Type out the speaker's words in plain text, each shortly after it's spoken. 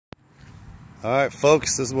Alright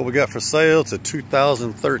folks, this is what we got for sale. It's a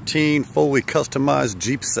 2013 fully customized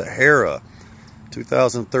Jeep Sahara.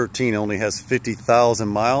 2013, only has 50,000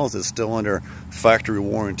 miles. It's still under factory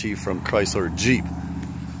warranty from Chrysler Jeep.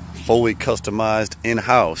 Fully customized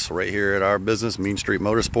in-house right here at our business, Mean Street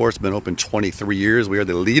Motorsports. Been open 23 years. We are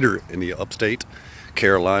the leader in the upstate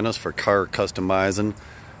Carolinas for car customizing,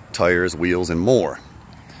 tires, wheels, and more.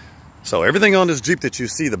 So everything on this Jeep that you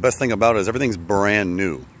see, the best thing about it is everything's brand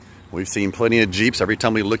new. We've seen plenty of Jeeps. Every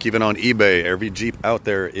time we look even on eBay, every Jeep out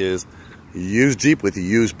there is used Jeep with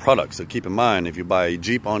used products. So keep in mind, if you buy a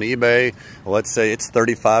Jeep on eBay, let's say it's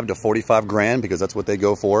 35 to 45 grand because that's what they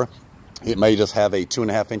go for. It may just have a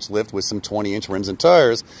 2.5-inch lift with some 20-inch rims and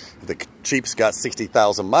tires. If the Jeep's got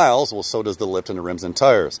 60,000 miles, well, so does the lift and the rims and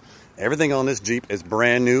tires. Everything on this Jeep is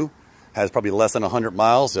brand new, has probably less than 100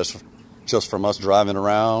 miles just from us driving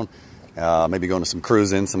around, maybe going to some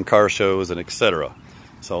cruising, some car shows, and etc.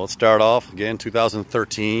 So let's start off again.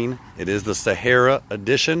 2013. It is the Sahara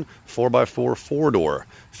Edition 4x4 4-door,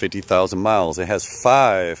 50,000 miles. It has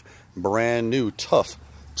 5 brand new tough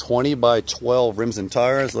 20x12 rims and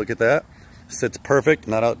tires. Look at that. Sits perfect,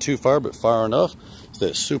 not out too far, but far enough. It's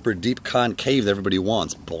that super deep concave that everybody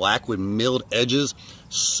wants. Black with milled edges.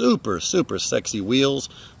 Super sexy wheels.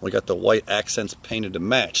 We got the white accents painted and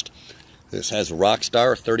matched. This has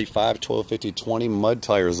Rockstar 35, 12, 50, 20 mud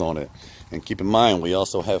tires on it. And keep in mind, we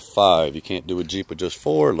also have 5. You can't do a Jeep with just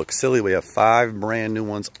 4. It looks silly. We have 5 brand new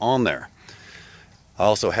ones on there.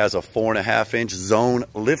 Also has a 4.5-inch zone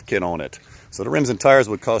lift kit on it. So the rims and tires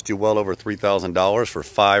would cost you well over $3,000 for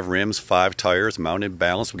 5 rims, 5 tires, mounted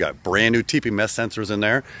balance. We got brand new TPMS sensors in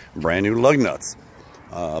there, brand new lug nuts.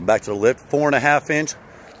 Back to the lift, 4.5-inch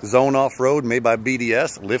zone off-road made by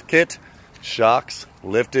BDS lift kit, shocks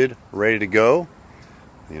lifted, ready to go.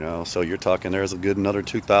 You know, so you're talking there's a good another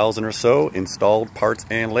 2,000 or so installed parts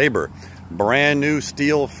and labor. Brand new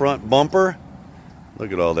steel front bumper.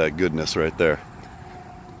 Look at all that goodness right there.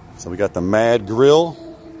 So we got the Mad Grille.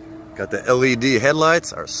 Got the LED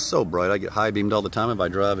headlights. Are so bright. I get high beamed all the time if I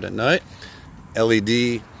drive it at night.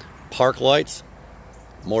 LED park lights.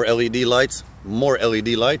 More LED lights. More LED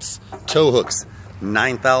lights. Tow hooks.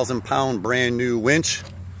 9,000 pound brand new winch.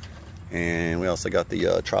 And we also got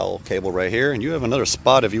the trowel cable right here. And you have another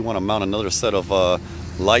spot if you want to mount another set of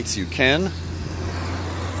lights, you can.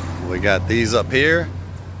 We got these up here.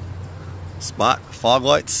 Spot fog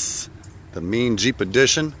lights. The Mean Jeep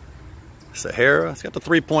Edition Sahara. It's got the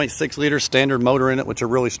 3.6 liter standard motor in it, which are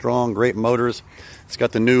really strong, great motors. It's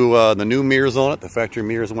got the new mirrors on it. The factory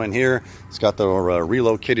mirrors went here. It's got the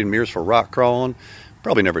relocated mirrors for rock crawling.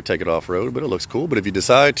 Probably never take it off-road, but it looks cool. But if you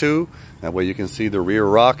decide to, that way you can see the rear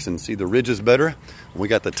rocks and see the ridges better. We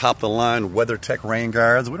got the top-of-the-line WeatherTech rain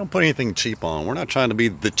guards. We don't put anything cheap on. We're not trying to be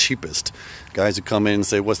the cheapest. Guys who come in and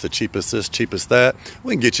say, what's the cheapest this, cheapest that?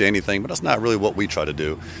 We can get you anything, but that's not really what we try to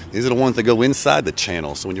do. These are the ones that go inside the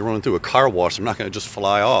channel. So when you're running through a car wash, they're not going to just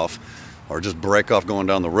fly off or just break off going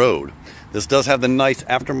down the road. This does have the nice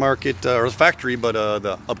aftermarket, or factory, but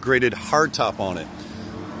the upgraded hardtop on it.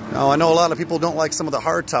 Now, I know a lot of people don't like some of the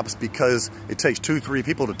hard tops because it takes 2-3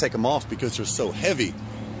 people to take them off because they're so heavy.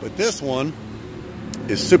 But this one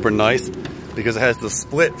is super nice because it has the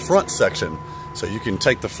split front section. So you can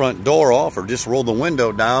take the front door off or just roll the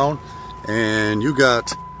window down. And you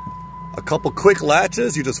got a couple quick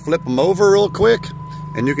latches. You just flip them over real quick.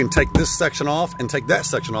 And you can take this section off and take that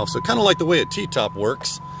section off. So kind of like the way a T-top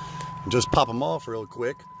works. Just pop them off real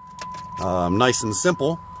quick. Nice and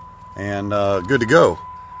simple. And good to go.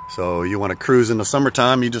 So you want to cruise in the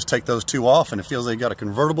summertime, you just take those 2 off and it feels like you got a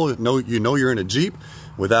convertible. You know you're in a Jeep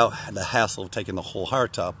without the hassle of taking the whole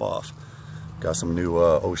hardtop off. Got some new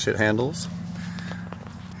oh shit handles.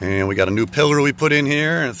 And we got a new pillar we put in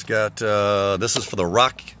here. And it's got, this is for the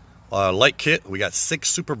rock light kit. We got 6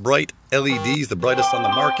 super bright LEDs, the brightest on the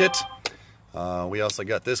market. We also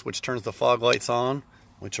got this, which turns the fog lights on,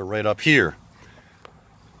 which are right up here.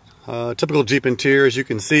 Typical Jeep interior, as you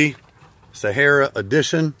can see. Sahara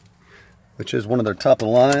Edition, which is one of their top of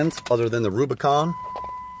the lines other than the Rubicon.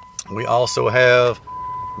 We also have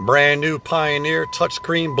brand new Pioneer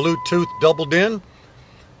touchscreen Bluetooth double din.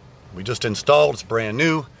 We just installed, it's brand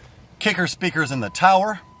new. Kicker speakers in the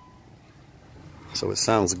tower. So it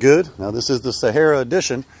sounds good. Now this is the Sahara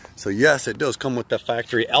Edition. So yes, it does come with the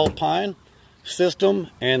factory Alpine system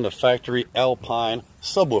and the factory Alpine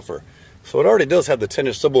subwoofer. So it already does have the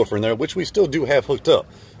 10-inch subwoofer in there, which we still do have hooked up.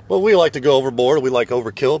 Well, we like to go overboard. We like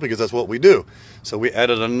overkill because that's what we do. So we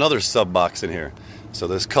added another sub box in here. So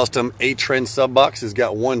this custom 8-trend sub box has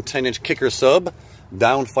got one 10-inch kicker sub,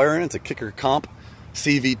 down firing. It's a kicker comp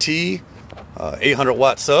CVT, 800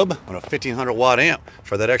 watt sub on a 1500 watt amp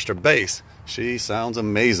for that extra bass. She sounds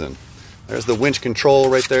amazing. There's the winch control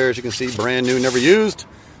right there, as you can see, brand new, never used.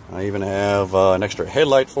 I even have an extra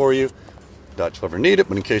headlight for you. Doubt you'll ever need it,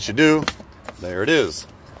 but in case you do, there it is.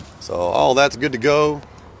 So all that's good to go.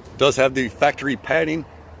 It does have the factory padding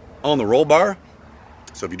on the roll bar.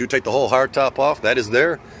 So if you do take the whole hard top off, that is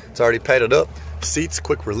there. It's already padded up. Seats,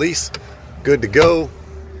 quick release, good to go.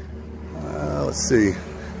 Let's see.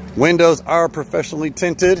 Windows are professionally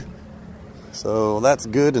tinted. So that's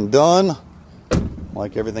good and done.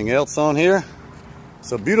 Like everything else on here.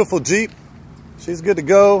 So beautiful Jeep. She's good to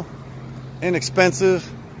go. Inexpensive.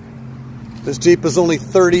 This Jeep is only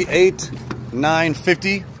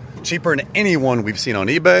 $38,950. Cheaper than any one we've seen on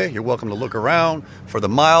eBay. You're welcome to look around for the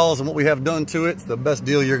miles and what we have done to it. It's the best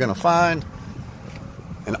deal you're gonna find.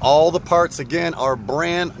 And all the parts, again, are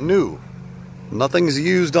brand new. Nothing's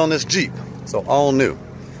used on this Jeep, so all new.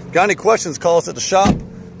 Got any questions, call us at the shop.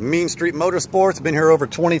 Mean Street Motorsports, been here over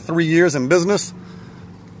 23 years in business.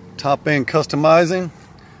 Top end customizing.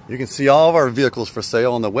 You can see all of our vehicles for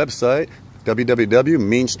sale on the website,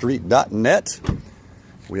 www.meanstreet.net.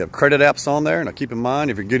 We have credit apps on there. Now keep in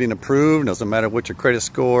mind, if you're getting approved, doesn't matter what your credit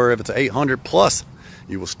score, if it's 800 plus,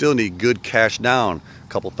 you will still need good cash down, a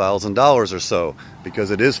couple $1,000s or so,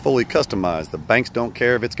 because it is fully customized. The banks don't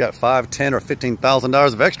care if it's got $5,000, $10,000, or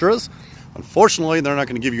 $15,000 of extras. Unfortunately, they're not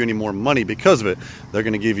going to give you any more money because of it. They're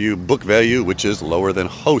going to give you book value, which is lower than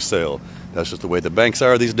wholesale. That's just the way the banks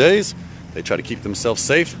are these days. They try to keep themselves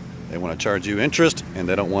safe. They want to charge you interest, and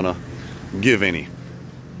they don't want to give any.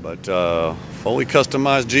 But fully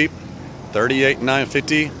customized Jeep,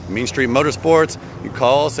 $38,950, Mean Street Motorsports. You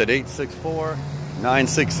call us at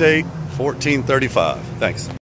 864-968-1435. Thanks.